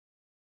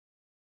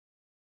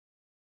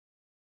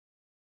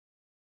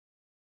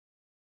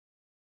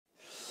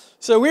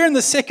So we're in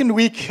the second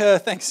week,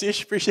 thanks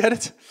Ish, appreciate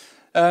it.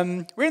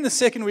 We're in the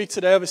second week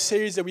today of a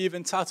series that we've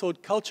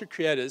entitled Culture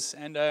Creators,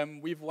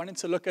 and we've wanted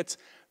to look at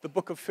the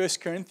book of 1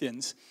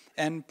 Corinthians.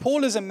 And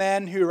Paul is a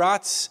man who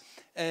writes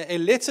a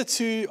letter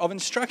of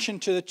instruction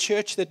to the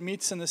church that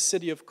meets in the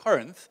city of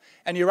Corinth,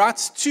 and he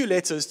writes two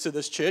letters to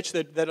this church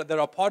that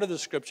are part of the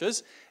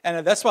scriptures,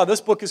 and that's why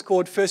this book is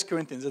called 1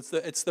 Corinthians.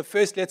 It's the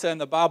first letter in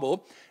the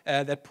Bible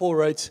that Paul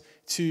wrote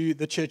to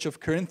the church of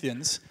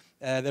Corinthians.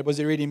 To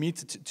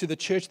the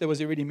church that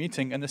was already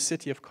meeting in the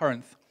city of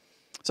Corinth.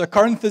 So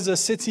Corinth is a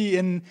city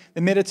in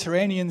the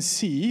Mediterranean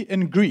Sea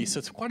in Greece.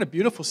 It's quite a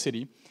beautiful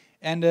city.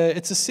 And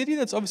it's a city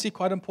that's obviously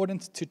quite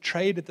important to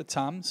trade at the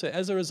time. So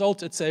as a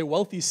result, it's a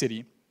wealthy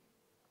city.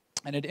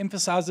 And it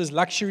emphasizes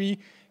luxury,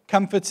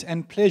 comfort,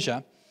 and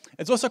pleasure.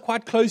 It's also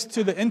quite close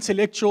to the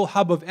intellectual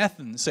hub of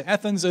Athens. So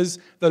Athens is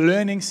the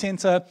learning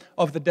center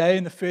of the day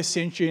in the first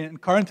century, and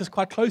Corinth is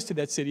quite close to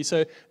that city.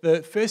 So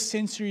the first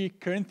century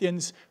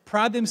Corinthians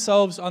pride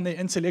themselves on their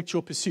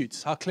intellectual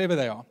pursuits, how clever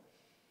they are.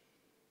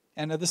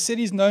 And the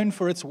city is known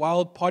for its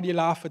wild party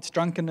life, its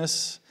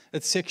drunkenness,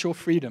 its sexual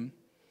freedom.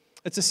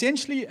 It's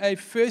essentially a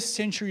first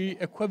century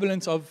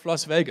equivalent of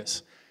Las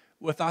Vegas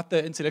without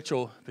the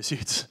intellectual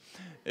pursuits,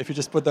 if you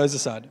just put those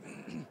aside.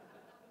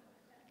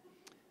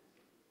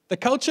 The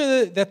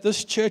culture that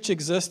this church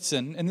exists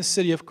in the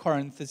city of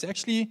Corinth, is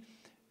actually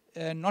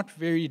not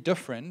very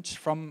different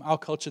from our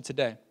culture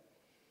today.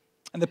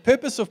 And the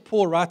purpose of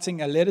Paul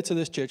writing a letter to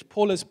this church,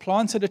 Paul has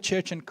planted a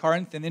church in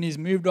Corinth, and then he's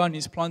moved on,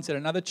 he's planted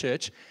another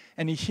church,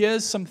 and he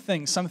hears some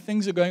things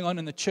are going on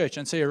in the church.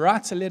 And so he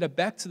writes a letter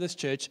back to this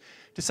church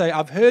to say,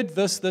 I've heard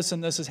this,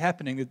 and this is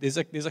happening. There's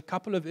a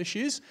couple of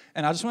issues,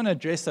 and I just want to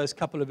address those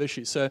couple of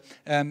issues. So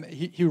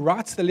he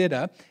writes the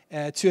letter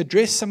to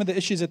address some of the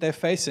issues that they're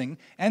facing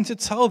and to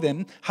tell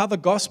them how the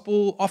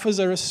gospel offers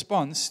a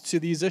response to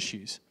these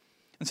issues.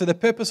 And so the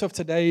purpose of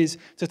today is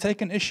to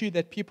take an issue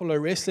that people are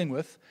wrestling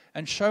with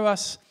and show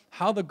us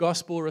how the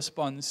gospel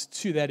responds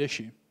to that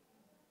issue.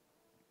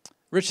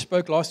 Rich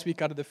spoke last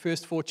week out of the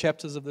first 4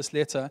 chapters of this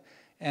letter,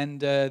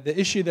 and the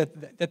issue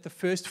that the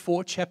first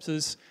 4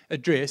 chapters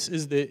address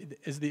is the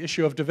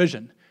issue of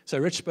division. So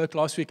Rich spoke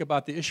last week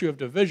about the issue of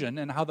division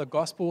and how the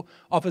gospel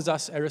offers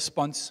us a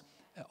response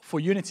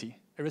for unity,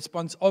 a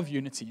response of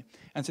unity.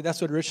 And so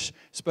that's what Rich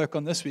spoke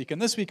on this week.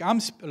 And this week,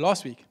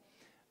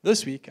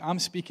 I'm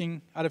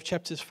speaking out of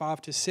chapters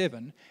 5 to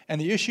 7,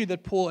 and the issue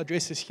that Paul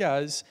addresses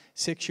here is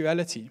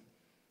sexuality.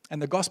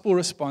 And the gospel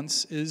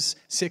response is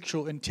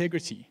sexual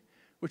integrity,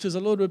 which is a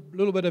little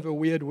bit of a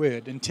weird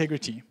word,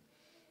 integrity.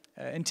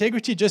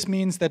 Integrity just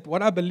means that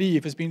what I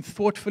believe has been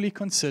thoughtfully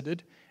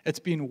considered, it's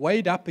been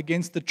weighed up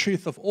against the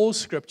truth of all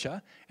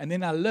Scripture, and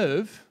then I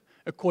live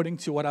according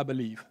to what I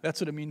believe.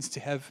 That's what it means to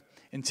have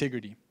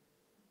integrity.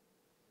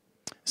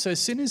 So as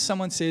soon as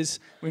someone says,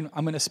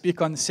 I'm going to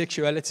speak on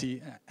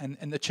sexuality and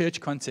in the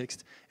church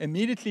context,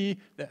 immediately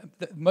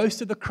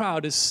most of the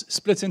crowd is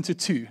split into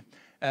two.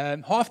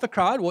 Half the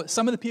crowd,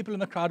 some of the people in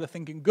the crowd are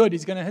thinking, good,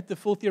 he's going to hit the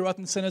filthy,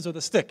 rotten sinners with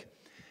a stick.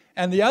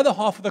 And the other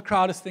half of the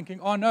crowd is thinking,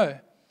 oh no,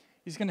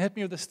 he's going to hit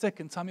me with a stick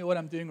and tell me what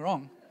I'm doing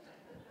wrong.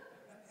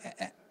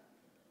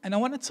 And I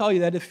want to tell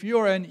you that if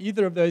you're in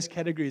either of those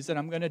categories, then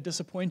I'm going to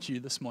disappoint you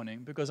this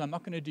morning, because I'm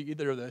not going to do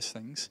either of those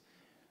things.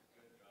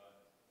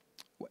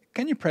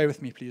 Can you pray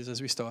with me, please,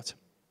 as we start?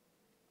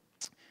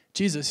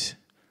 Jesus,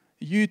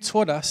 you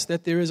taught us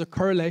that there is a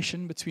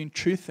correlation between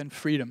truth and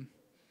freedom.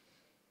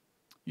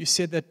 You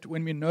said that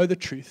when we know the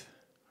truth,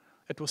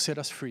 it will set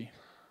us free.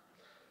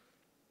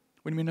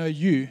 When we know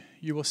you,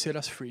 you will set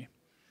us free.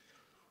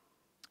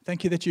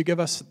 Thank you that you've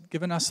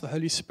given us the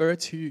Holy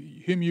Spirit,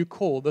 whom you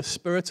call the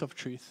Spirit of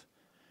truth,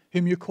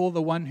 whom you call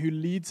the one who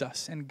leads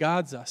us and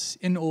guides us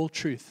in all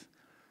truth.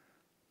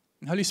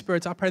 And Holy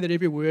Spirit, I pray that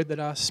every word that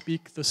I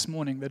speak this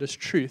morning that is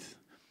truth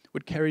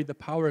would carry the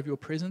power of your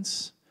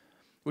presence,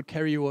 would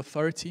carry your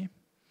authority.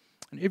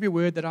 And every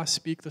word that I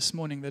speak this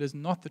morning that is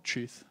not the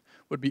truth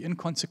would be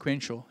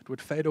inconsequential. It would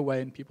fade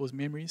away in people's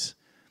memories.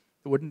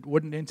 It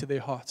wouldn't enter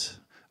their hearts.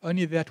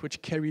 Only that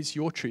which carries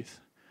your truth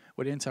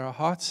would enter our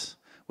hearts,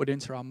 would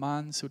enter our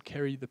minds, would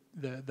carry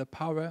the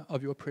power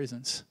of your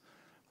presence.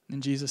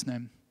 In Jesus'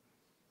 name,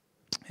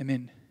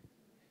 amen.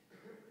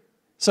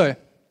 So,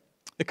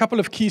 a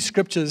couple of key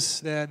scriptures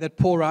that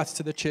Paul writes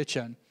to the church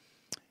in.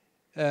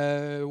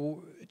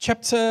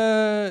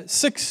 Chapter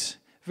 6,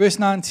 verse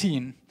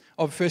 19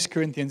 of 1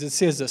 Corinthians, it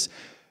says this: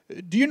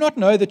 Do you not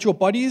know that your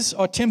bodies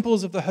are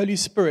temples of the Holy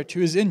Spirit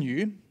who is in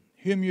you,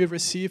 whom you have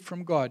received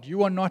from God?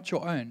 You are not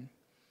your own.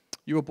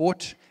 You were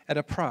bought at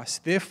a price.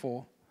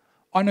 Therefore,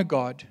 honor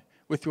God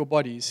with your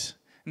bodies.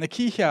 And the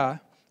key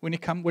here, when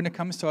it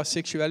comes to our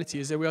sexuality,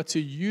 is that we are to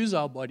use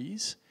our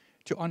bodies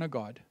to honor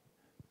God.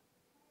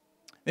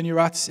 Then he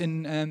writes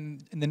in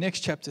the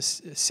next chapter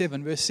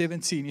 7, verse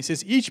 17, he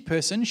says, each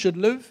person should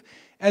live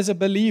as a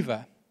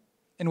believer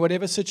in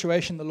whatever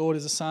situation the Lord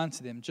has assigned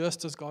to them,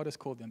 just as God has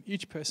called them.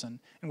 Each person,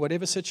 in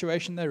whatever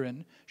situation they're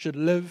in, should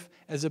live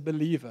as a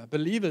believer.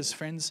 Believers,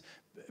 friends,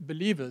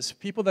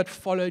 people that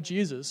follow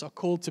Jesus are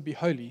called to be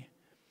holy.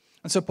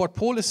 And so what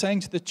Paul is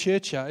saying to the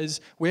church here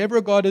is, wherever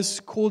God has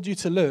called you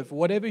to live,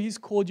 whatever he's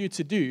called you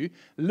to do,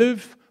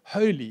 live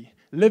holy.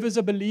 Live as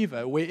a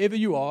believer wherever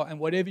you are and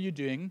whatever you're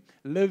doing.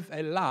 Live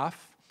a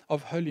life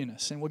of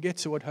holiness. And we'll get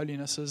to what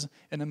holiness is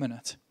in a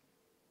minute.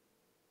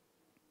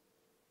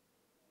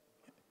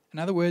 In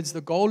other words,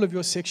 the goal of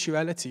your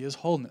sexuality is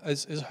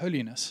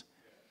holiness.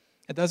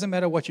 It doesn't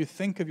matter what you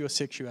think of your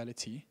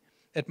sexuality.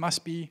 It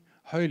must be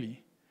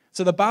holy.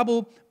 So the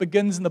Bible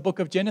begins in the book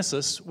of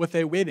Genesis with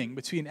a wedding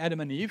between Adam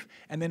and Eve,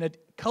 and then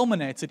it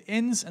culminates, it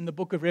ends in the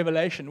book of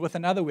Revelation with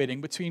another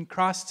wedding between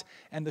Christ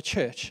and the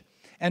church.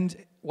 And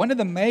one of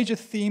the major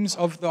themes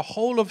of the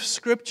whole of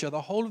Scripture, the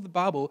whole of the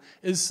Bible,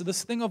 is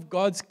this thing of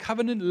God's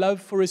covenant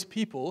love for his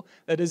people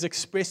that is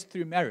expressed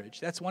through marriage.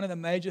 That's one of the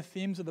major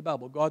themes of the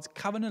Bible, God's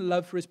covenant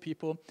love for his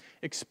people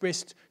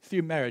expressed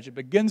through marriage. It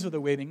begins with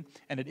a wedding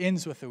and it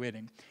ends with a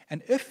wedding.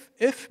 And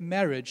if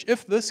marriage,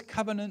 if this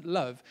covenant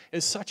love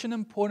is such an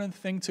important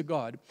thing to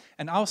God,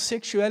 and our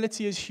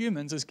sexuality as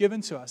humans is given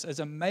to us as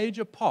a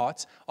major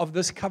part of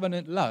this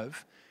covenant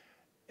love,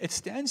 it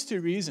stands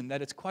to reason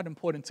that it's quite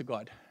important to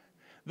God.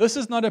 This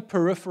is not a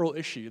peripheral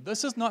issue.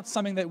 This is not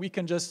something that we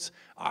can just,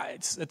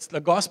 it's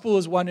the gospel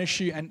is one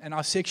issue and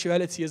our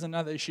sexuality is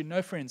another issue.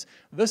 No, friends.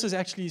 This is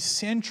actually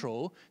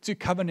central to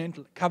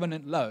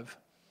covenant love,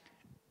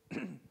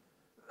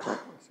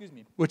 excuse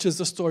me, which is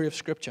the story of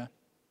Scripture.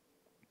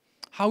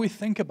 How we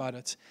think about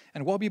it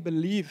and what we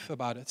believe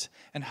about it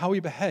and how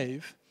we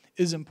behave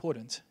is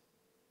important.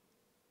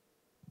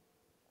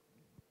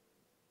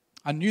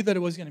 I knew that it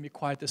was going to be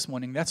quiet this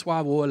morning. That's why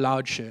I wore a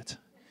loud shirt.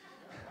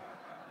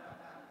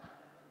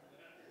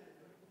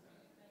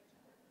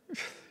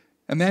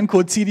 A man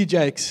called T.D.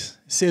 Jakes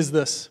says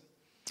this: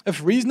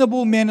 if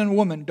reasonable men and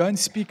women don't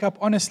speak up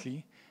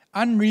honestly,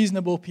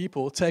 unreasonable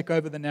people take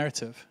over the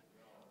narrative.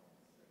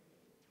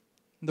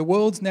 The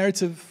world's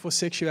narrative for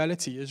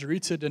sexuality is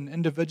rooted in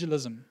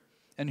individualism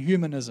and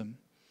humanism.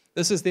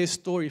 This is their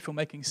story for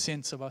making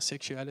sense of our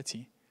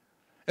sexuality.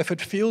 If it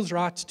feels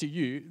right to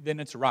you, then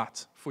it's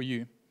right for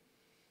you.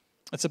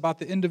 It's about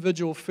the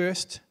individual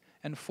first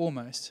and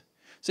foremost.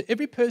 So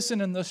every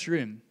person in this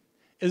room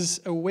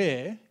is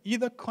aware,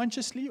 either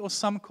consciously or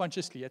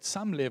subconsciously at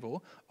some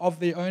level,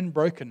 of their own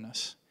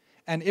brokenness.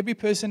 And every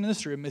person in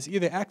this room is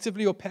either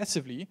actively or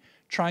passively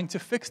trying to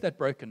fix that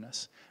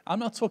brokenness. I'm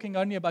not talking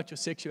only about your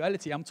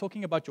sexuality, I'm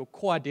talking about your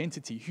core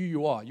identity, who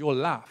you are, your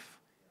life.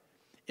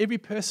 Every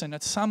person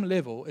at some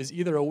level is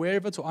either aware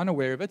of it or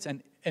unaware of it,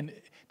 and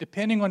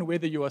depending on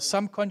whether you are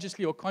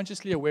subconsciously or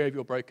consciously aware of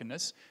your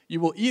brokenness, you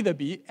will either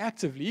be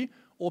actively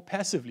or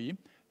passively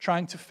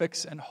trying to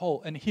fix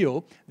and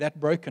heal that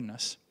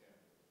brokenness.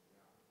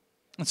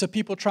 And so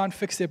people try and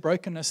fix their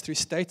brokenness through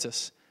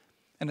status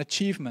and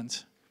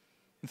achievement,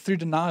 and through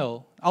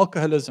denial,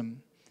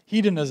 alcoholism,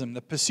 hedonism,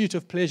 the pursuit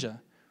of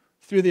pleasure,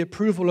 through the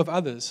approval of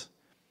others,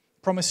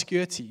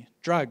 promiscuity,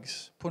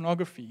 drugs,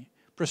 pornography,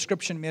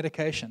 prescription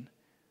medication.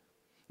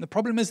 And the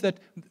problem is that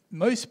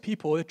most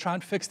people that try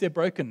and fix their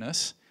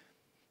brokenness,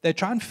 they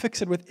try and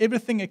fix it with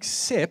everything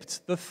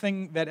except the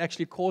thing that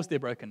actually caused their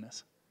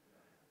brokenness.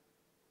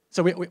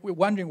 So we're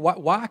wondering,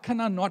 why can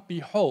I not be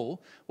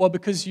whole? Well,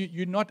 because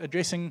you're not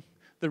addressing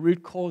the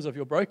root cause of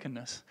your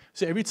brokenness.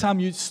 So every time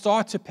you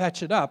start to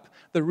patch it up,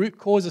 the root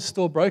cause is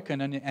still broken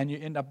and you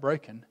end up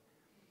broken.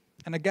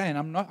 And again,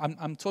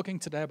 I'm talking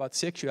today about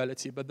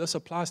sexuality, but this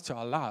applies to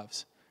our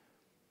lives.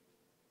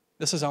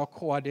 This is our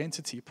core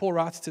identity. Paul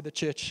writes to the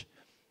church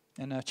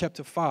in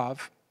chapter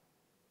 5,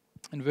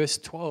 in verse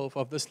 12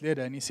 of this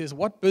letter, and he says,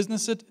 What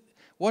business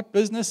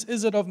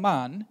is it of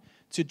mine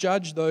to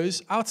judge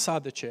those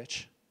outside the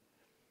church?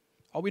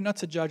 Are we not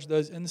to judge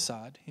those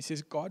inside? He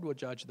says, God will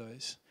judge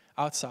those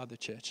outside the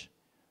church.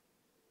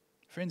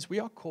 Friends, we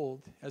are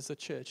called as the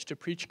church to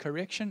preach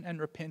correction and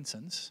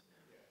repentance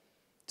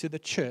to the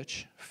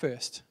church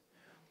first.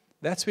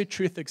 That's where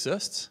truth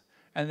exists,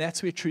 and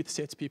that's where truth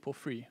sets people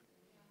free.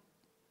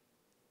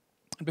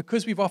 And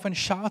because we've often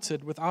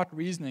shouted without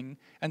reasoning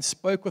and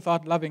spoke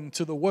without loving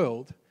to the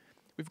world,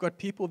 we've got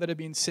people that have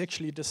been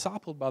sexually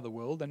discipled by the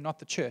world and not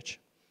the church.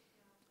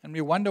 And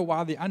we wonder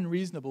why the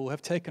unreasonable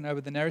have taken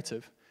over the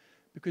narrative,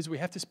 because we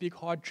have to speak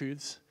hard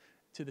truths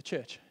to the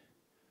church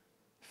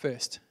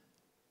first.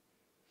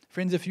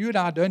 Friends, if you and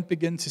I don't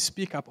begin to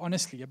speak up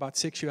honestly about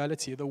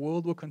sexuality, the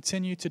world will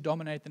continue to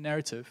dominate the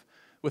narrative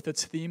with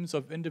its themes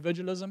of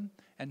individualism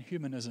and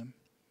humanism.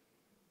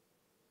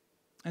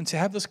 And to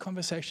have this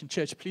conversation,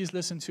 church, please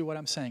listen to what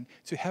I'm saying.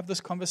 To have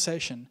this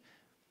conversation,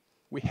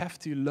 we have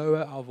to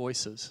lower our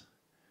voices.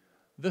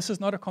 This is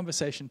not a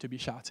conversation to be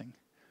shouting.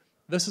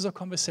 This is a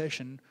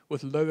conversation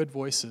with lowered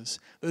voices.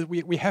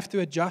 We have to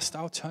adjust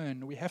our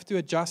tone. We have to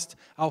adjust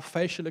our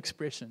facial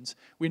expressions.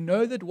 We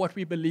know that what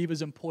we believe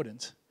is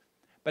important,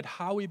 but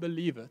how we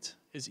believe it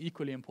is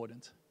equally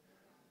important.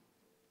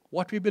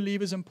 What we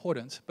believe is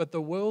important, but the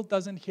world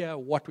doesn't hear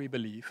what we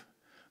believe.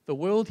 The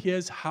world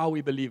hears how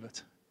we believe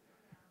it,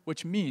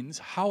 which means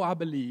how I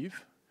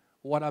believe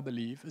what I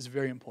believe is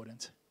very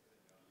important.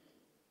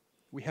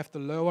 We have to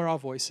lower our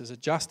voices,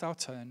 adjust our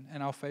tone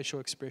and our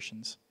facial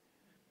expressions.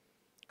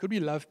 Could we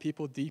love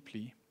people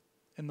deeply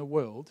in the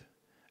world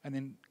and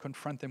then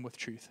confront them with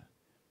truth.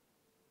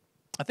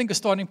 I think a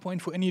starting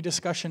point for any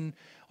discussion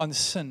on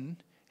sin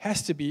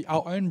has to be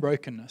our own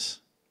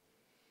brokenness.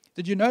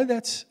 Did you know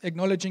that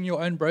acknowledging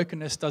your own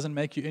brokenness doesn't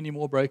make you any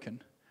more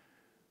broken?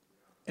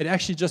 It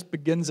actually just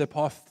begins a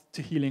path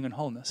to healing and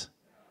wholeness.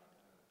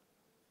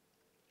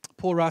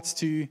 Paul writes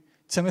to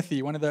Timothy,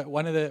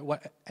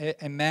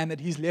 a man that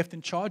he's left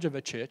in charge of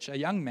a church, a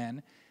young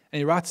man, and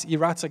he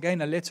writes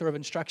again a letter of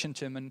instruction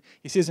to him, and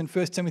he says in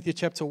 1 Timothy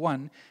chapter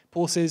 1,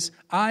 Paul says,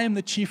 I am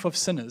the chief of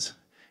sinners.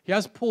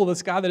 Here's Paul,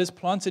 this guy that has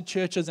planted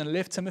churches and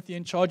left Timothy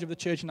in charge of the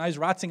church, and now he's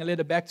writing a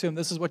letter back to him,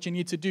 this is what you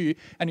need to do,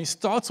 and he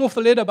starts off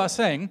the letter by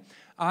saying,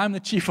 I am the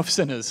chief of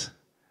sinners.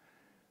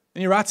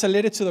 Then he writes a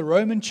letter to the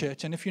Roman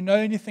church, and if you know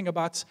anything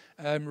about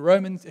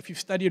Romans, if you've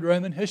studied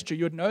Roman history,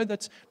 you'd know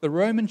that the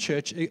Roman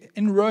church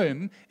in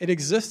Rome, it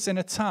exists in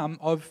a time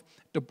of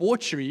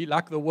debauchery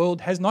like the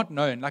world has not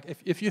known. Like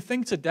if you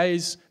think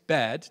today's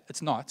bad,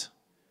 it's not.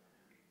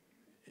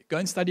 Go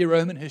and study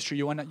Roman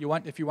history.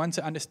 If you want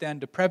to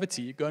understand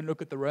depravity, go and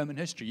look at the Roman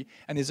history.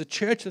 And there's a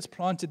church that's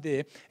planted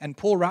there, and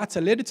Paul writes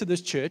a letter to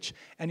this church,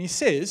 and he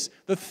says,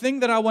 the thing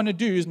that I want to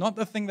do is not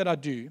the thing that I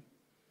do,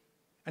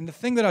 and the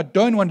thing that I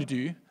don't want to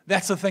do,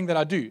 that's the thing that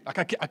I do.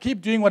 Like I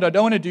keep doing what I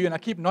don't want to do, and I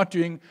keep not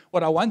doing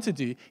what I want to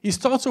do. He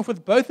starts off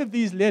with both of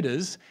these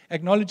letters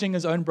acknowledging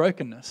his own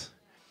brokenness.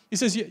 He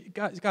says,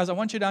 guys, I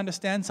want you to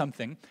understand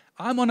something.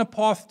 I'm on a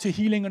path to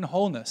healing and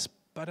wholeness,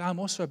 but I'm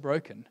also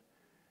broken.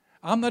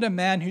 I'm not a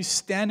man who's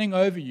standing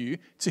over you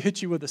to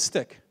hit you with a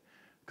stick,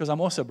 because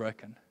I'm also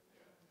broken.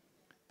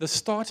 The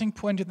starting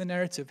point of the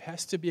narrative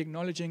has to be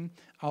acknowledging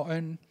our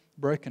own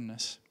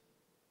brokenness.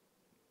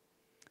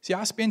 See,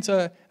 I spent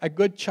a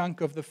good chunk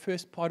of the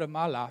first part of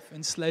my life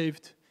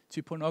enslaved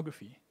to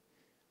pornography.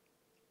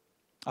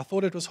 I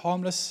thought it was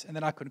harmless and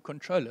that I could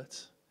control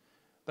it,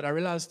 but I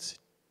realized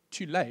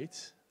too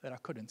late that I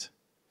couldn't.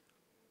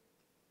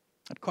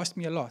 It cost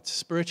me a lot,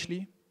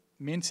 spiritually,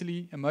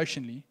 mentally,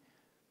 emotionally,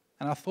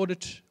 and I thought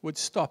it would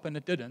stop, and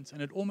it didn't,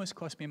 and it almost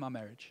cost me my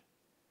marriage.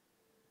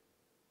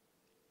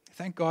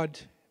 Thank God,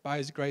 by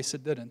His grace,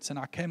 it didn't, and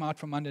I came out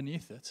from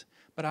underneath it.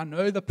 But I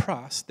know the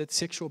price that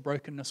sexual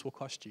brokenness will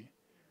cost you.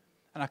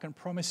 And I can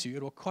promise you,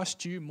 it will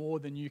cost you more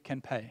than you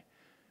can pay.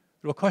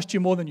 It will cost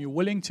you more than you're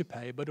willing to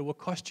pay, but it will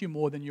cost you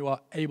more than you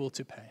are able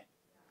to pay.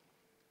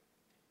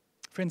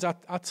 Friends,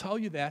 I tell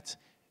you that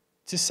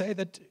to say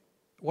that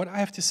what I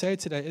have to say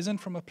today isn't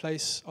from a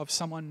place of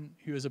someone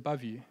who is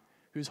above you,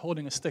 who's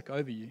holding a stick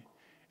over you.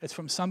 It's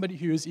from somebody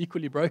who is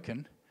equally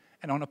broken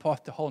and on a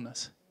path to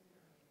wholeness.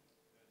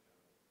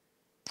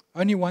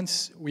 Only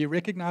once we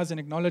recognize and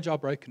acknowledge our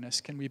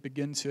brokenness can we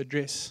begin to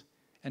address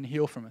and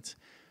heal from it.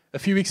 A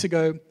few weeks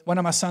ago, one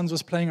of my sons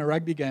was playing a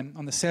rugby game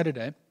on the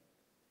Saturday, and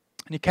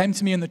he came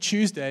to me on the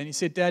Tuesday, and he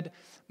said, Dad,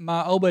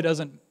 my elbow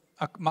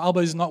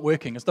is not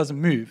working. It doesn't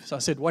move. So I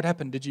said, what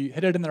happened? Did you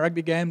hit it in the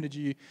rugby game? Did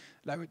you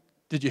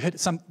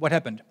hit what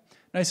happened?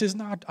 No, he says,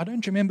 no, I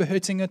don't remember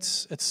hurting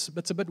it. It's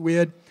a bit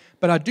weird.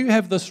 But I do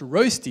have this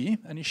roasty,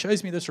 and he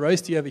shows me this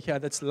roasty over here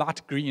that's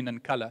light green in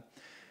color.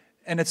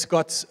 And it's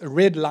got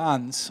red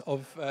lines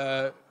of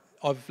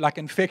like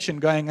infection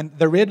going, and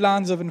the red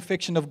lines of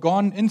infection have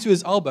gone into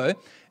his elbow,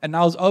 and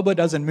now his elbow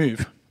doesn't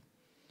move.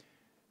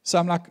 So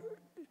I'm like,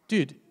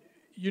 dude,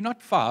 you're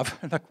not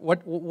 5. Like,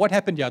 what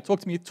happened here?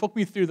 Talk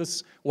me through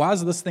this. Why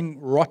is this thing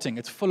rotting?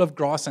 It's full of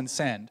grass and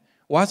sand.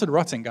 Why is it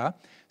rotting, guy?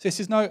 So he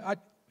says, no,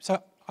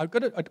 I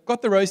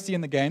got the roasty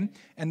in the game,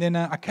 and then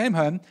I came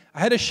home, I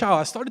had a shower,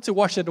 I started to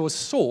wash it, it was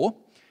sore,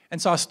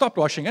 and so I stopped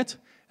washing it,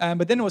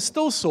 but then it was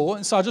still sore,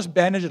 and so I just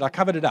bandaged it, I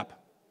covered it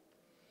up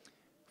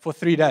for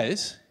 3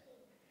 days.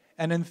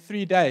 And in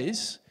 3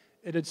 days,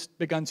 it had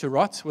begun to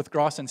rot with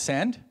grass and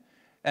sand.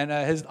 And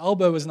his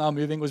elbow was now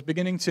moving, was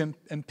beginning to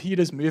impede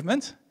his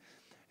movement.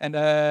 And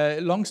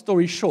long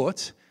story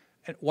short,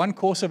 one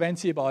course of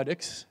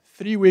antibiotics,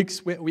 3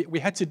 weeks, we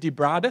had to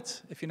debride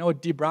it. If you know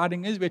what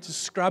debriding is, we had to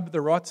scrub the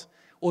rot,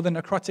 all the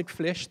necrotic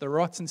flesh, the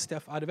rots and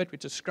stuff out of it. We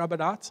had to scrub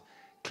it out,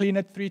 clean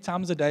it 3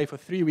 times a day for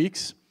 3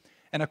 weeks,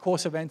 and a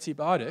course of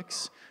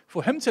antibiotics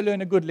for him to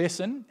learn a good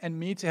lesson and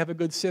me to have a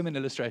good sermon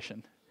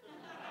illustration.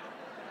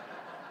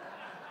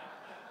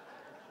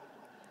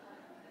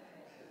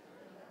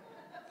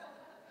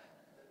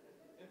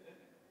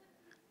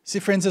 See,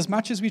 friends, as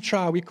much as we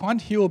try, we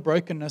can't heal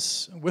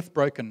brokenness with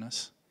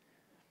brokenness.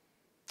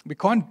 We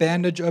can't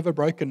bandage over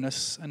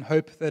brokenness and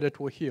hope that it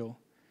will heal.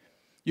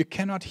 You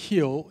cannot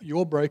heal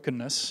your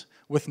brokenness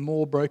with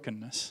more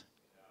brokenness.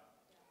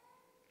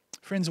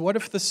 Friends, what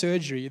if the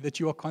surgery that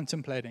you are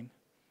contemplating,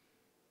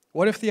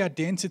 what if the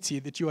identity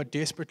that you are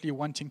desperately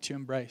wanting to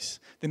embrace,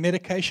 the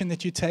medication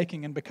that you're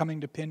taking and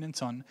becoming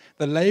dependent on,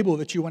 the label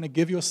that you want to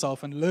give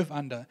yourself and live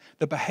under,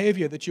 the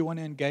behavior that you want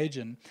to engage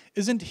in,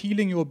 isn't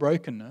healing your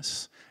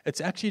brokenness? It's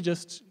actually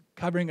just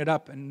covering it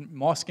up and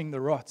masking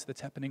the rot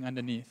that's happening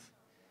underneath.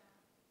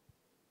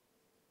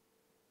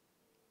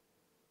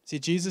 See,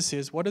 Jesus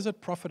says, what does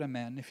it profit a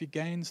man if he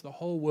gains the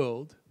whole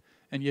world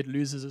and yet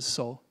loses his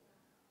soul?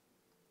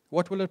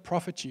 What will it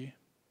profit you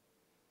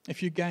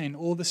if you gain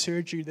all the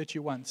surgery that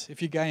you want,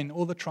 if you gain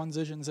all the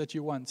transitions that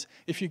you want,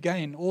 if you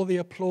gain all the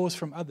applause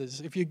from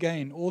others, if you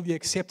gain all the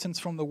acceptance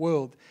from the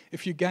world,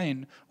 if you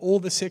gain all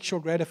the sexual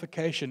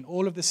gratification,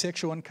 all of the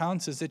sexual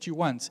encounters that you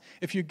want,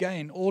 if you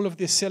gain all of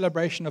the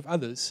celebration of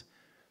others,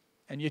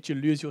 and yet you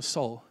lose your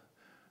soul,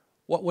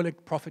 what will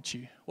it profit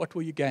you? What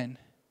will you gain?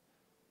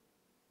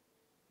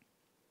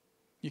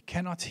 You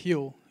cannot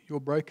heal your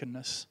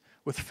brokenness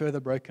with further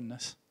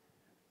brokenness.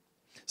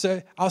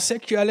 So our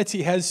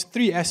sexuality has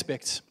three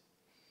aspects: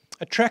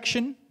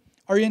 attraction,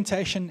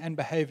 orientation, and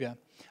behavior.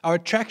 Our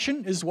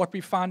attraction is what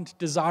we find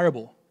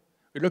desirable.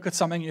 We look at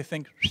something and you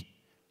think,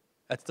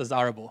 that's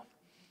desirable.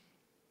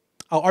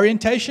 Our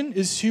orientation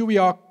is who we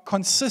are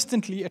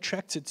consistently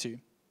attracted to.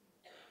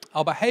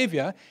 Our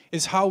behavior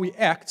is how we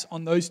act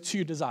on those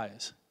two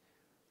desires.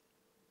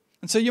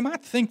 And so you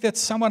might think that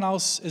someone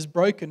else is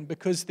broken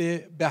because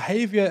their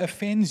behavior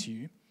offends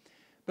you,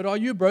 but are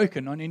you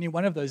broken on any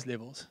one of those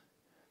levels?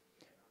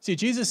 See,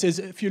 Jesus says,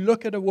 if you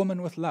look at a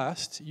woman with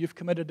lust, you've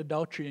committed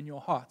adultery in your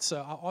heart. So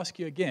I'll ask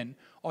you again,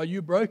 are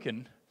you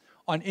broken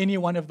on any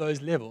one of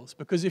those levels?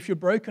 Because if you're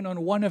broken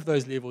on one of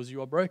those levels, you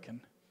are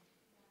broken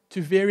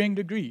to varying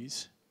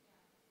degrees,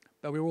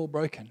 but we're all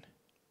broken.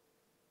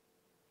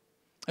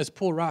 As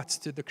Paul writes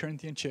to the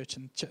Corinthian church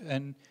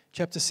in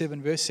chapter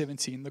 7, verse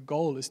 17, the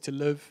goal is to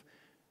live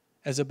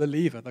as a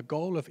believer. The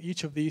goal of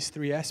each of these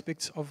three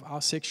aspects of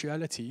our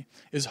sexuality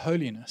is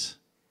holiness.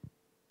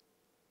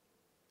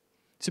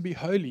 To be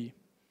holy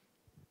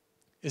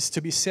is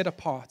to be set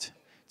apart,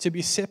 to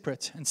be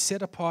separate and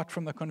set apart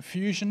from the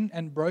confusion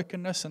and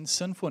brokenness and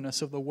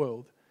sinfulness of the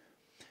world.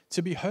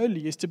 To be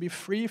holy is to be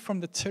free from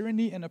the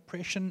tyranny and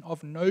oppression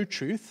of no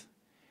truth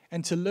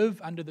and to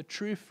live under the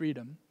true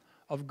freedom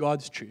of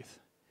God's truth.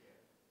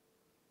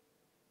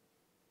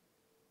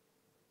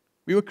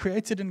 We were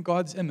created in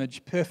God's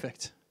image,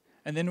 perfect,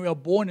 and then we are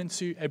born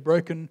into a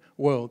broken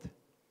world.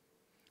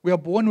 We are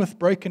born with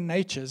broken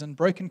natures and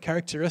broken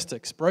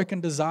characteristics, broken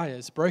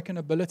desires, broken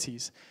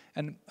abilities,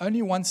 and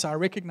only once I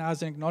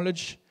recognize and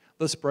acknowledge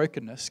this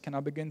brokenness can I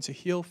begin to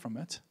heal from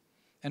it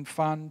and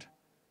find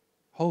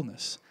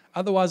wholeness.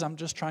 Otherwise, I'm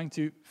just trying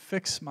to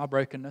fix my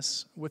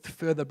brokenness with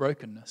further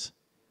brokenness.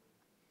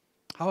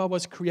 How I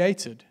was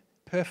created,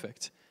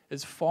 perfect,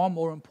 is far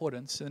more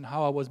important than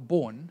how I was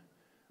born,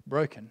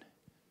 broken.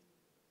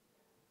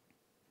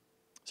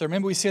 So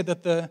remember we said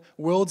that the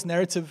world's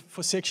narrative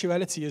for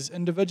sexuality is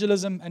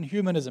individualism and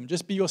humanism.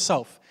 Just be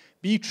yourself.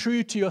 Be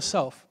true to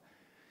yourself.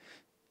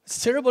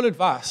 It's terrible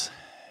advice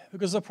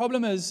because the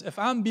problem is if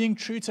I'm being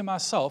true to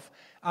myself,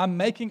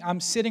 I'm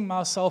setting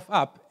myself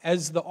up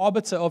as the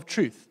arbiter of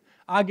truth.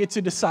 I get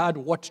to decide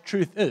what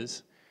truth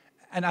is.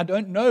 And I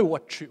don't know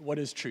what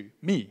is true.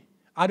 Me.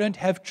 I don't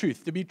have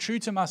truth. To be true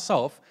to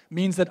myself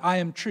means that I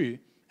am true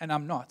and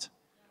I'm not.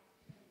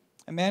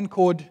 A man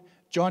called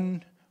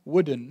Jon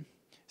Cilliers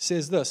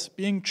says this: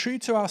 being true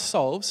to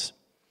ourselves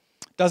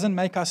doesn't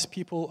make us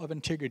people of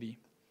integrity.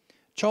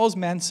 Charles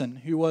Manson,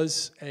 who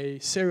was a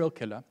serial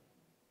killer,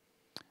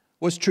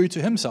 was true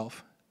to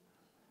himself.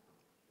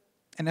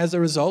 And as a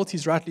result,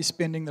 he's rightly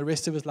spending the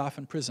rest of his life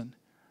in prison.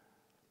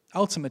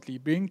 Ultimately,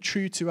 being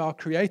true to our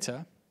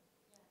Creator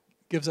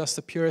gives us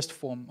the purest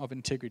form of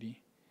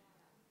integrity.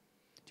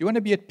 Do you want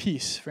to be at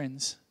peace,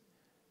 friends?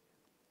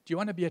 Do you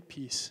want to be at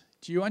peace?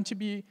 Do you want to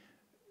be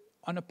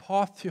on a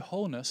path to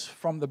wholeness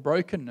from the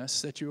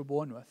brokenness that you were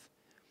born with?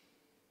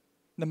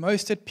 The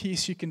most at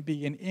peace you can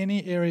be in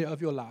any area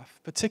of your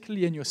life,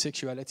 particularly in your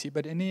sexuality,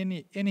 but in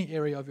any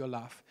area of your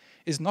life,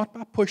 is not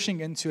by pushing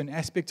into an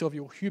aspect of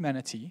your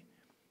humanity,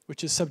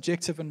 which is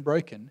subjective and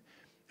broken.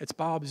 It's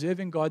by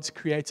observing God's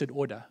created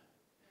order.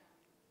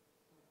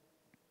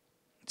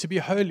 To be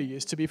holy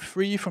is to be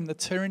free from the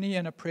tyranny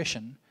and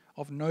oppression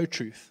of no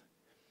truth.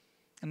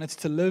 And it's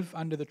to live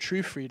under the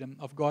true freedom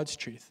of God's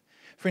truth.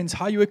 Friends,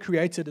 how you were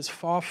created is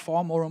far,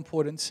 far more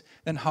important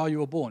than how you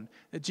were born.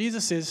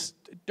 Jesus says,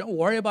 don't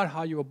worry about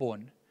how you were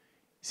born.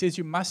 He says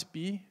you must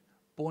be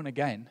born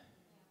again.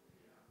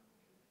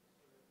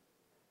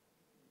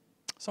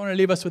 So I want to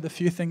leave us with a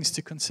few things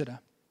to consider.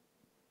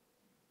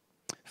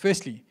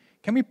 Firstly,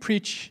 can we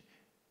preach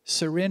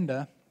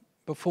surrender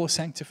before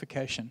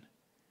sanctification?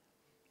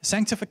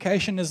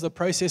 Sanctification is the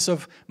process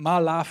of my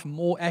life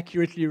more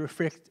accurately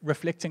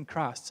reflecting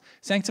Christ.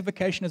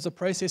 Sanctification is the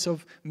process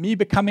of me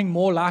becoming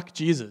more like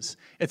Jesus.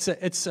 At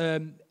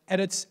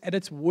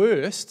its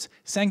worst,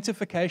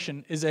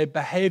 sanctification is a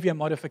behavior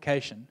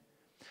modification.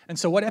 And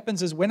so what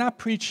happens is when I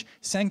preach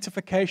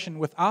sanctification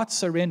without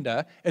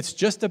surrender, it's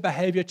just a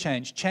behavior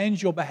change.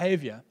 Change your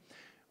behavior.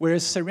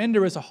 Whereas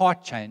surrender is a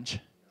heart change.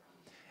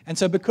 And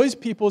so because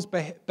people's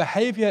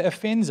behavior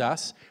offends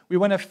us, we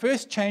want to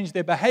first change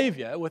their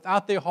behavior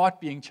without their heart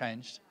being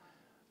changed.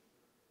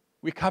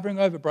 We're covering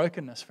over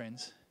brokenness,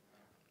 friends.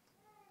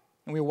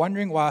 And we're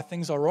wondering why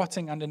things are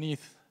rotting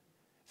underneath.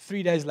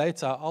 3 days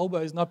later, our elbow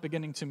is not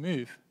beginning to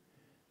move.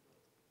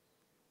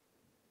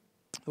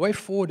 The way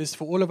forward is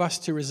for all of us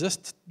to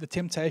resist the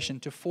temptation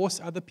to force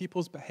other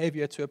people's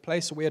behavior to a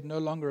place where it no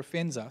longer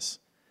offends us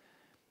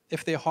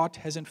if their heart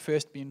hasn't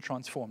first been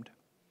transformed.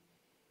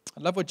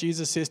 I love what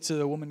Jesus says to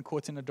the woman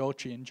caught in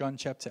adultery in John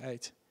chapter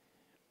 8.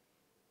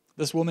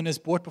 This woman is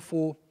brought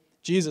before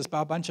Jesus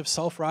by a bunch of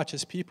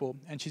self-righteous people,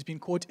 and she's been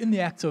caught in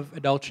the act of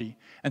adultery.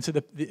 And so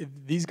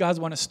these guys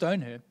want to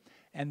stone her,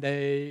 and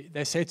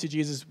they say to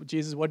Jesus,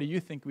 Jesus, what do you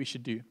think we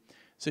should do?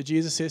 So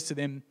Jesus says to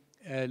them,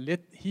 let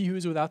he who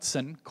is without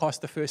sin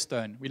cast the first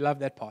stone. We love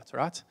that part,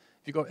 right?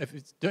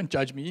 Don't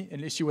judge me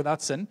unless you're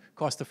without sin,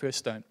 cast the first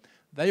stone.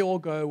 They all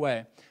go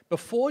away.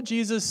 Before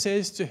Jesus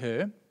says to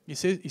her, he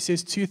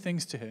says two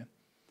things to her.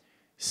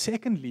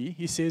 Secondly,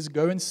 he says,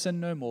 go and sin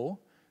no more.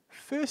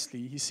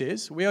 Firstly, he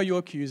says, where are your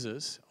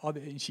accusers?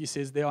 And she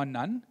says, there are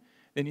none.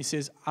 Then he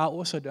says, I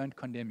also don't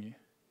condemn you.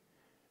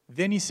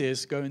 Then he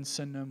says, go and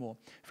sin no more.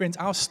 Friends,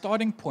 our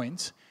starting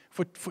point,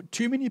 for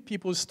too many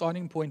people's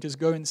starting point is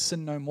go and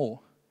sin no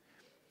more.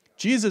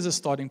 Jesus'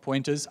 starting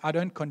point is, I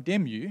don't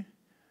condemn you,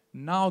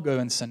 now go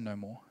and sin no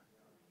more.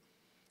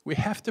 We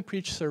have to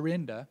preach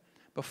surrender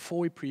before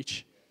we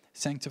preach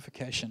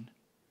sanctification.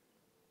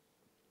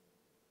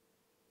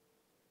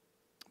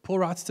 Paul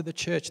writes to the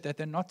church that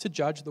they're not to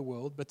judge the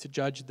world, but to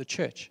judge the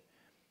church.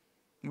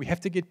 We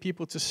have to get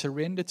people to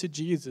surrender to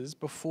Jesus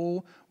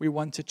before we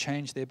want to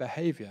change their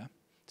behavior,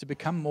 to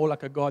become more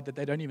like a God that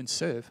they don't even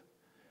serve.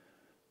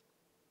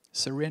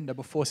 Surrender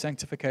before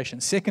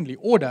sanctification. Secondly,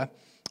 order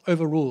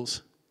over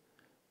rules.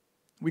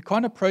 We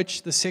can't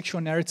approach the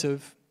sexual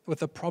narrative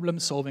with a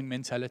problem-solving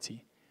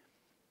mentality.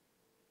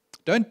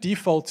 Don't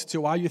default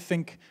to why you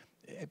think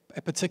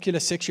a particular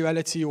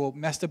sexuality or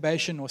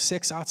masturbation or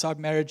sex outside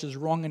marriage is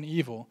wrong and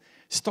evil.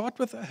 Start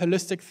with a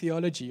holistic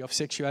theology of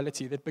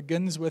sexuality that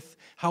begins with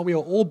how we are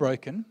all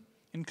broken,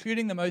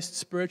 including the most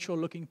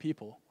spiritual-looking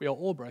people. We are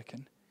all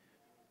broken.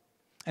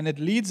 And it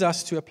leads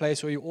us to a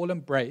place where we all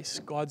embrace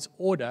God's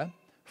order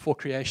for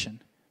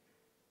creation.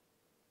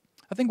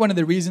 I think one of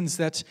the reasons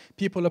that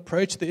people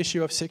approach the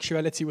issue of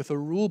sexuality with a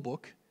rule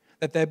book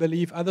that they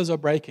believe others are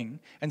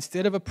breaking,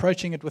 instead of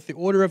approaching it with the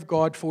order of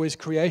God for His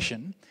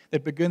creation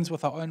that begins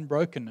with our own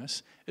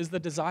brokenness, is the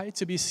desire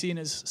to be seen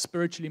as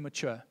spiritually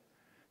mature.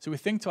 So we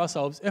think to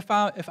ourselves, if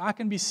I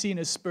can be seen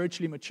as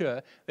spiritually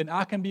mature, then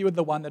I can be with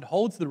the one that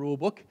holds the rule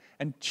book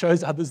and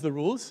shows others the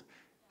rules.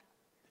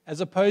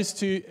 As opposed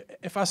to,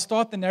 if I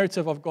start the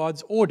narrative of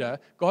God's order,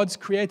 God's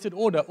created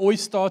order always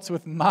starts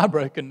with my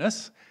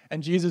brokenness,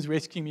 and Jesus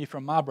rescuing me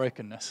from my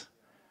brokenness.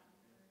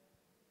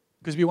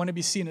 Because we want to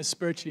be seen as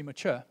spiritually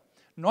mature.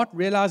 Not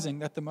realizing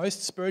that the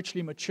most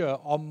spiritually mature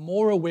are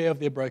more aware of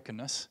their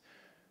brokenness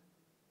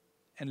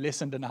and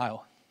less in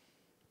denial.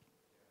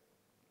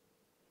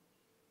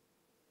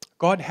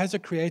 God has a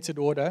created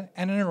order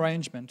and an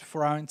arrangement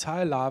for our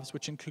entire lives,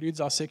 which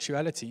includes our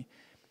sexuality.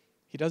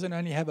 He doesn't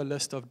only have a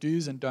list of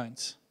do's and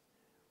don'ts.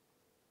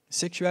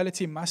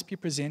 Sexuality must be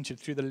presented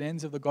through the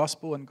lens of the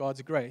gospel and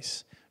God's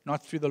grace,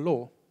 not through the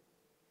law.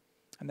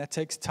 And that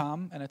takes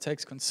time and it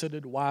takes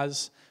considered,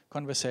 wise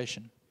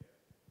conversation.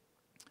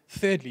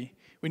 Thirdly,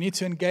 we need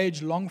to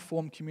engage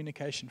long-form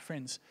communication.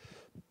 Friends,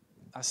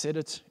 I said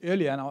it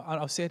earlier and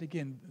I'll say it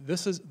again.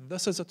 This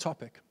is a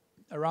topic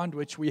around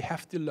which we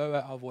have to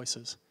lower our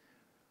voices.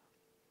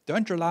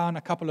 Don't rely on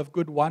a couple of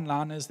good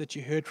one-liners that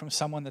you heard from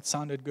someone that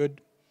sounded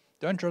good.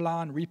 Don't rely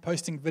on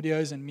reposting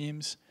videos and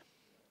memes.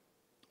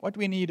 What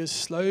we need is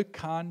slow,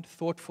 kind,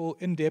 thoughtful,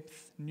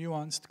 in-depth,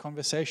 nuanced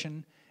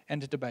conversation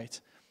and a debate.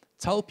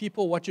 Tell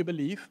people what you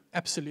believe,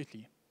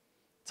 absolutely.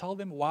 Tell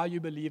them why you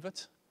believe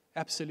it,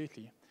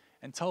 absolutely.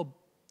 And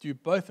do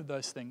both of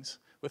those things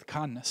with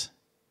kindness.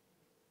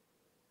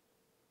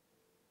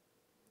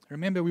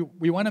 Remember,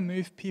 we want to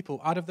move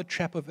people out of the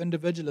trap of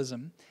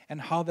individualism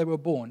and how they were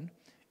born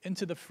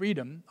into the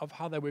freedom of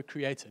how they were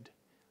created.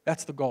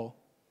 That's the goal.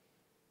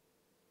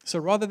 So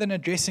rather than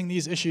addressing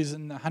these issues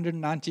in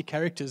 190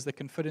 characters that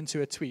can fit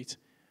into a tweet,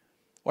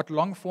 what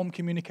long-form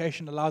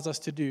communication allows us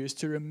to do is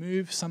to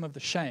remove some of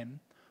the shame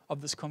of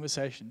this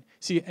conversation.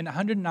 See, in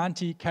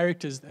 190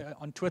 characters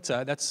on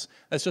Twitter, that's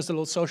just a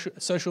little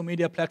social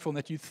media platform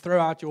that you throw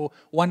out your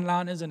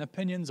one-liners and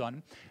opinions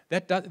on.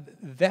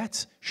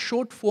 That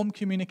short-form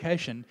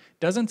communication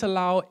doesn't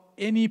allow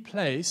any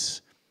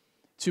place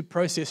to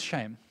process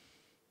shame.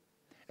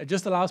 It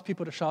just allows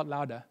people to shout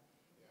louder.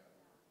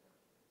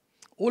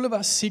 All of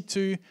us seek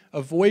to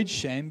avoid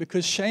shame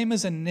because shame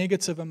is a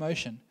negative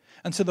emotion.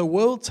 And so the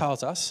world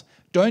tells us,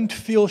 don't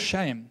feel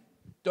shame.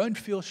 Don't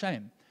feel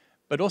shame.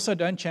 But also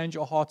don't change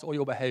your heart or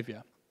your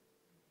behavior.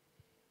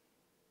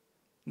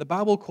 The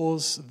Bible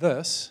calls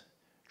this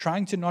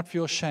trying to not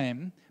feel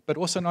shame, but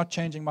also not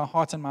changing my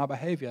heart and my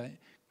behavior,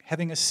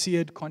 having a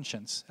seared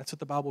conscience. That's what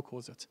the Bible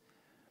calls it.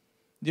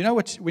 Do you know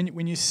what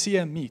when you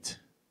sear meat?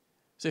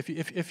 So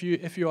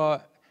if you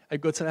are a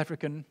good South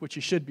African, which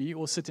you should be,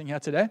 all sitting here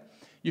today,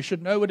 you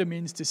should know what it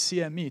means to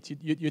sear meat.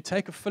 You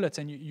take a fillet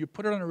and you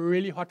put it on a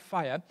really hot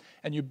fire,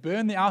 and you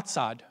burn the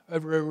outside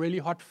over a really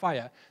hot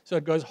fire, so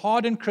it goes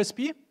hard and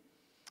crispy,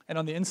 and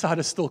on the inside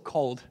is still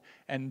cold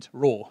and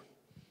raw,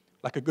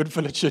 like a good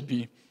fillet should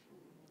be.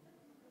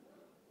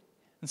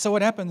 And so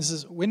what happens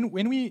is when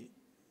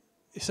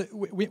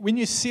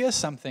you sear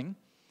something,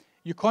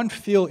 you can't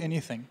feel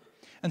anything.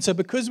 And so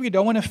because we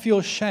don't want to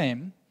feel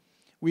shame,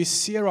 We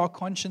sear our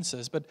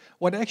consciences. But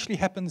what actually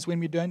happens when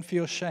we don't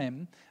feel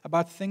shame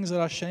about things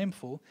that are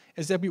shameful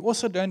is that we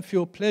also don't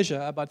feel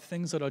pleasure about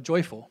things that are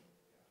joyful.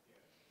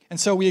 And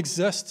so we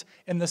exist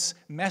in this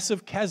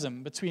massive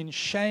chasm between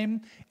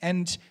shame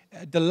and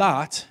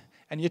delight,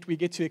 and yet we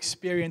get to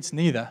experience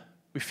neither.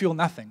 We feel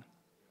nothing.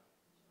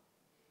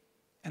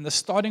 And the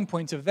starting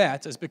point of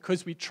that is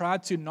because we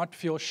tried to not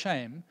feel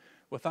shame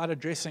without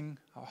addressing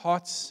our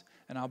hearts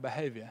and our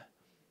behavior.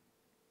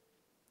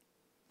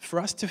 For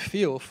us to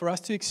feel, for us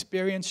to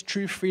experience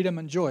true freedom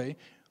and joy,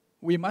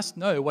 we must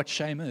know what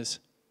shame is.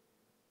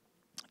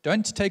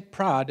 Don't take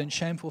pride in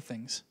shameful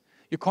things.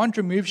 You can't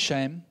remove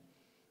shame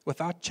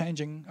without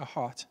changing a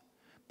heart.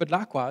 But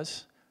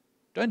likewise,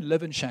 don't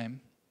live in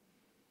shame.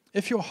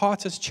 If your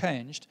heart has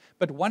changed,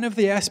 but one of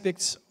the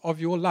aspects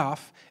of your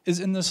life is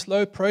in the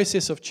slow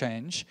process of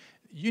change,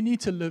 you need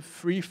to live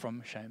free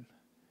from shame.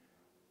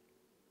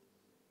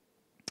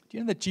 Do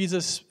you know that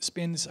Jesus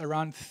spends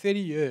around 30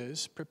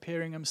 years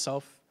preparing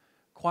himself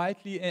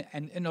quietly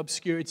and in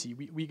obscurity?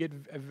 We get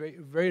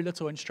very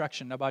little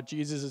instruction about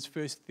Jesus'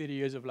 first 30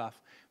 years of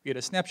life. We get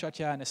a snapshot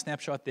here and a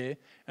snapshot there,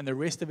 and the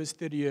rest of his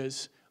 30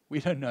 years, we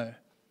don't know.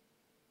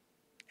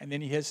 And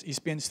then he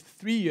spends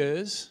 3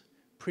 years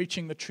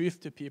preaching the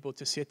truth to people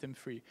to set them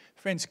free.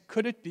 Friends,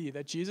 could it be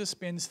that Jesus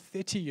spends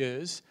 30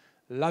 years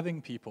loving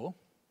people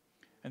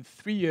and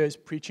 3 years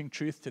preaching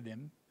truth to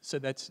them so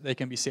that they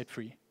can be set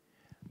free?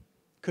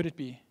 Could it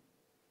be?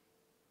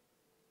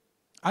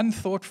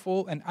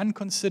 Unthoughtful and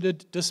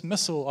unconsidered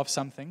dismissal of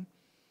something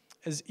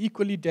is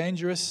equally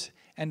dangerous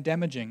and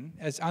damaging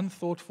as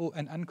unthoughtful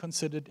and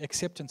unconsidered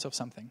acceptance of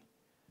something.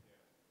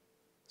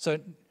 So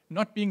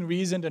not being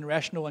reasoned and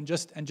rational and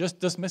just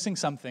dismissing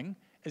something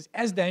is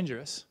as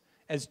dangerous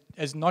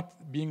as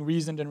not being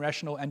reasoned and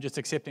rational and just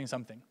accepting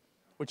something,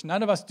 which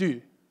none of us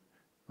do,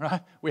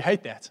 right? We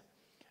hate that.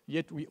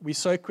 Yet we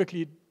so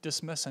quickly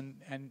dismiss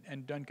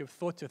and don't give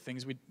thought to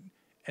things.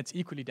 It's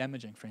equally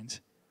damaging,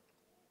 friends.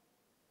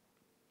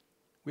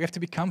 We have to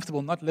be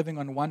comfortable not living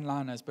on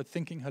one-liners, but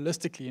thinking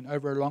holistically and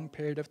over a long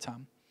period of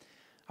time.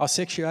 Our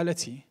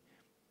sexuality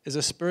is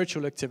a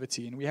spiritual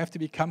activity, and we have to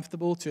be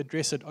comfortable to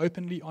address it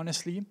openly,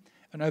 honestly,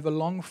 and over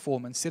long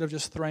form instead of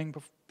just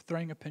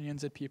throwing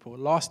opinions at people.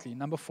 Lastly,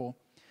 number 4,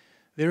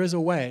 there is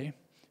a way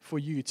for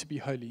you to be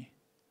holy.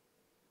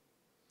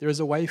 There is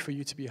a way for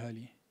you to be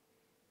holy.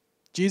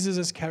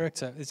 Jesus'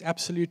 character is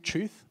absolute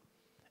truth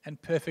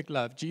and perfect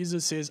love.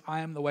 Jesus says, I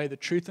am the way, the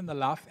truth, and the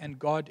life, and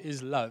God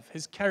is love.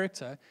 His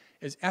character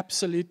is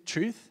absolute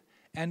truth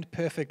and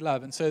perfect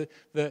love. And so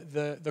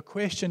the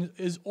question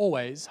is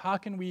always, how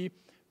can we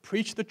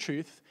preach the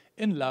truth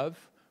in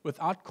love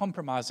without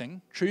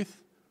compromising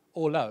truth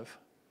or love?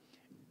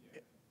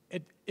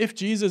 If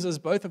Jesus is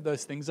both of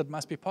those things, it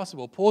must be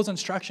possible. Paul's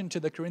instruction to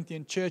the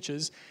Corinthian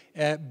churches,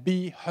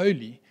 be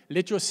holy.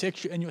 Let your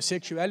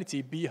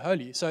sexuality be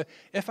holy. So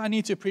if I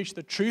need to preach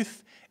the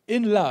truth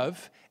in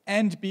love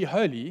and be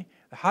holy,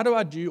 how do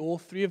I do all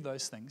three of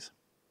those things?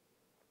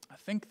 I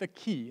think the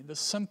key, the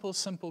simple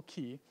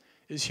key,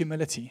 is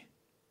humility.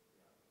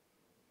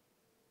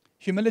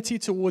 Humility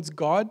towards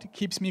God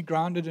keeps me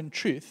grounded in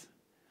truth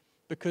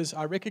because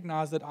I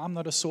recognize that I'm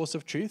not a source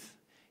of truth.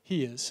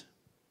 He is.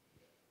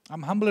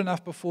 I'm humble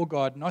enough before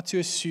God not to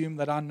assume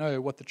that I know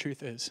what the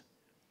truth is.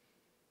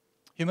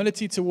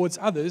 Humility towards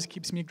others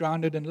keeps me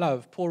grounded in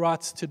love. Paul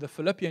writes to the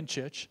Philippian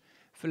church,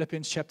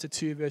 Philippians chapter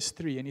 2, verse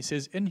 3, and he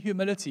says, in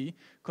humility,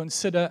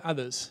 consider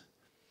others.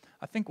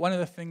 I think one of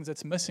the things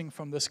that's missing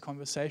from this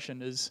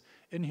conversation is,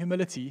 in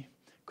humility,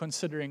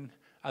 considering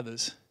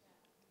others.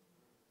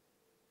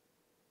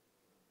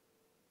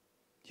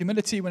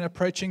 Humility when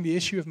approaching the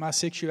issue of my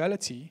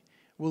sexuality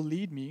will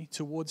lead me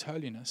towards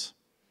holiness.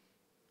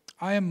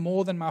 I am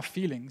more than my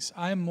feelings.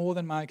 I am more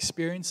than my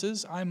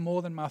experiences. I am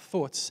more than my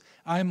thoughts.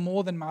 I am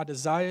more than my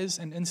desires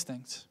and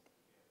instincts.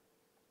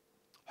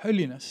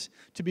 Holiness,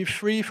 to be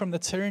free from the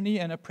tyranny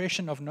and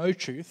oppression of no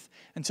truth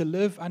and to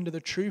live under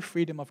the true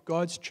freedom of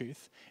God's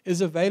truth,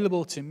 is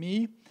available to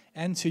me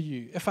and to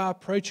you if I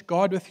approach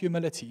God with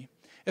humility,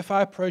 if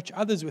I approach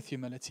others with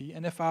humility,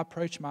 and if I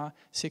approach my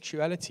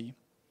sexuality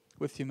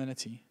with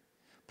humility.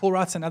 Paul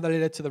writes another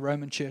letter to the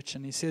Roman church,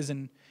 and he says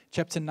in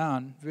chapter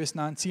 9, verse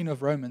 19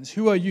 of Romans,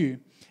 who are you,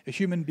 a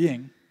human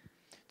being,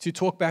 to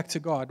talk back to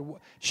God?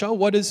 Shall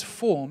what is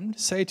formed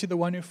say to the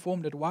one who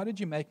formed it, why did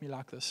you make me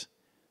like this?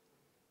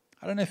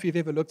 I don't know if you've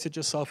ever looked at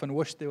yourself and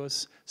wished there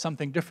was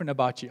something different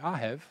about you. I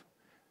have.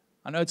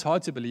 I know it's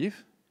hard to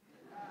believe.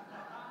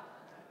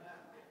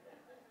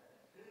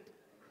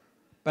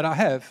 But I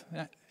have.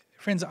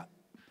 Friends,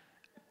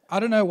 I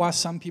don't know why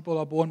some people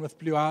are born with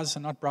blue eyes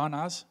and not brown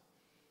eyes.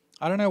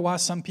 I don't know why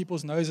some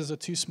people's noses are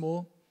too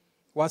small,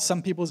 why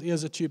some people's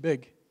ears are too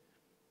big.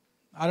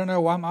 I don't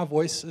know why my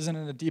voice isn't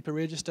in a deeper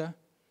register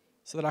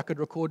so that I could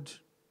record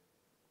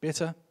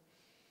better.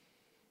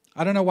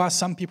 I don't know why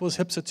some people's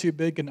hips are too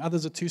big and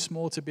others are too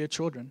small to bear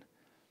children.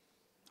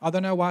 I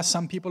don't know why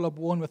some people are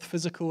born with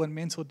physical and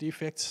mental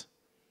defects.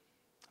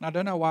 And I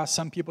don't know why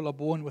some people are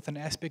born with an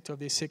aspect of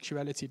their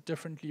sexuality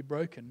differently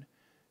broken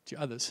to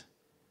others.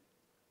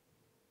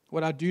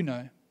 What I do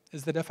know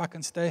is that if I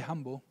can stay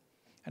humble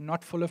and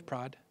not full of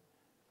pride,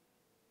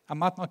 I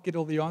might not get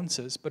all the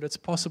answers, but it's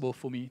possible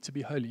for me to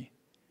be holy.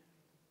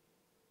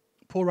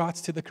 Paul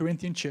writes to the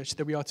Corinthian church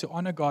that we are to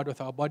honor God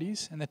with our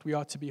bodies and that we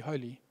are to be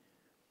holy.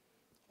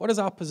 What is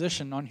our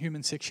position on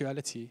human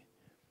sexuality?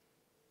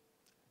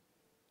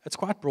 It's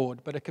quite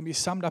broad, but it can be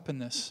summed up in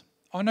this.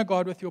 Honor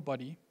God with your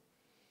body.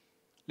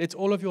 Let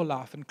all of your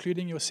life,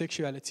 including your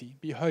sexuality,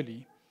 be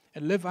holy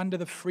and live under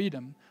the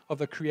freedom of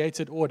the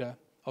created order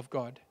of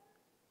God.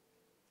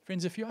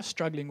 Friends, if you are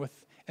struggling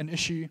with an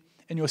issue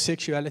in your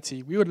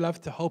sexuality, we would love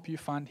to help you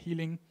find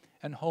healing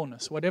and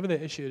wholeness, whatever the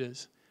issue it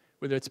is,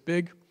 whether it's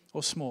big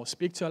or small.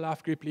 Speak to a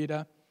life group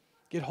leader.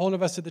 Get hold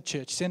of us at the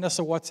church. Send us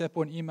a WhatsApp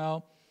or an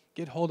email.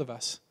 Get hold of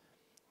us.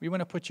 We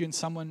want to put you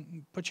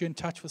in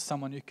touch with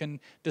someone who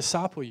can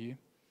disciple you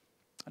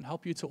and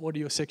help you to order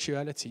your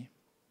sexuality.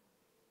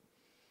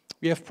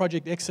 We have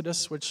Project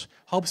Exodus, which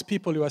helps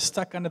people who are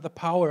stuck under the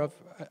power of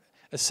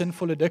a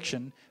sinful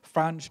addiction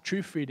find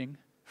true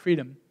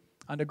freedom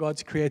under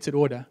God's created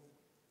order.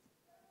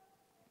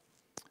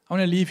 I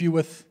want to leave you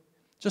with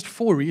just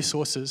 4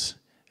 resources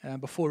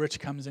before Rich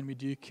comes and we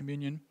do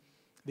communion.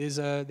 There's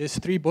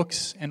 3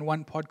 books and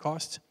 1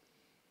 podcast.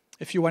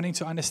 If you're wanting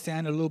to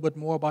understand a little bit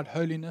more about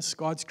holiness,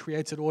 God's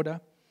created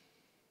order,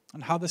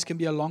 and how this can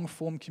be a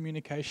long-form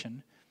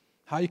communication,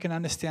 how you can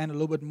understand a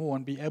little bit more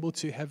and be able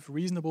to have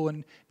reasonable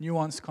and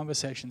nuanced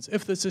conversations.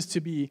 If this is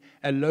to be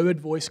a lowered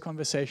voice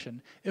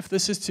conversation, if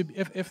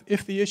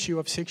the issue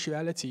of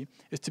sexuality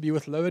is to be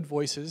with lowered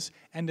voices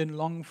and in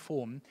long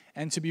form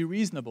and to be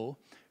reasonable,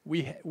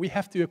 we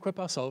have to equip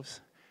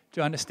ourselves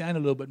to understand a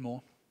little bit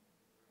more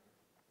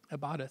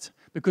about it.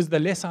 Because the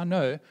less I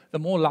know, the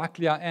more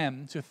likely I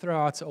am to throw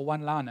out a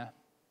one-liner.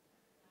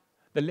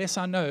 The less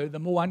I know, the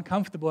more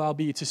uncomfortable I'll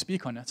be to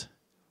speak on it.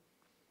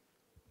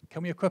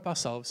 Can we equip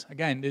ourselves?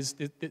 Again, there's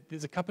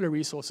a couple of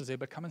resources there,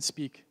 but come and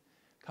speak.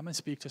 Come and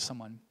speak to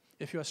someone.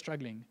 If you are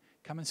struggling,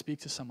 come and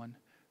speak to someone,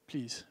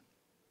 please.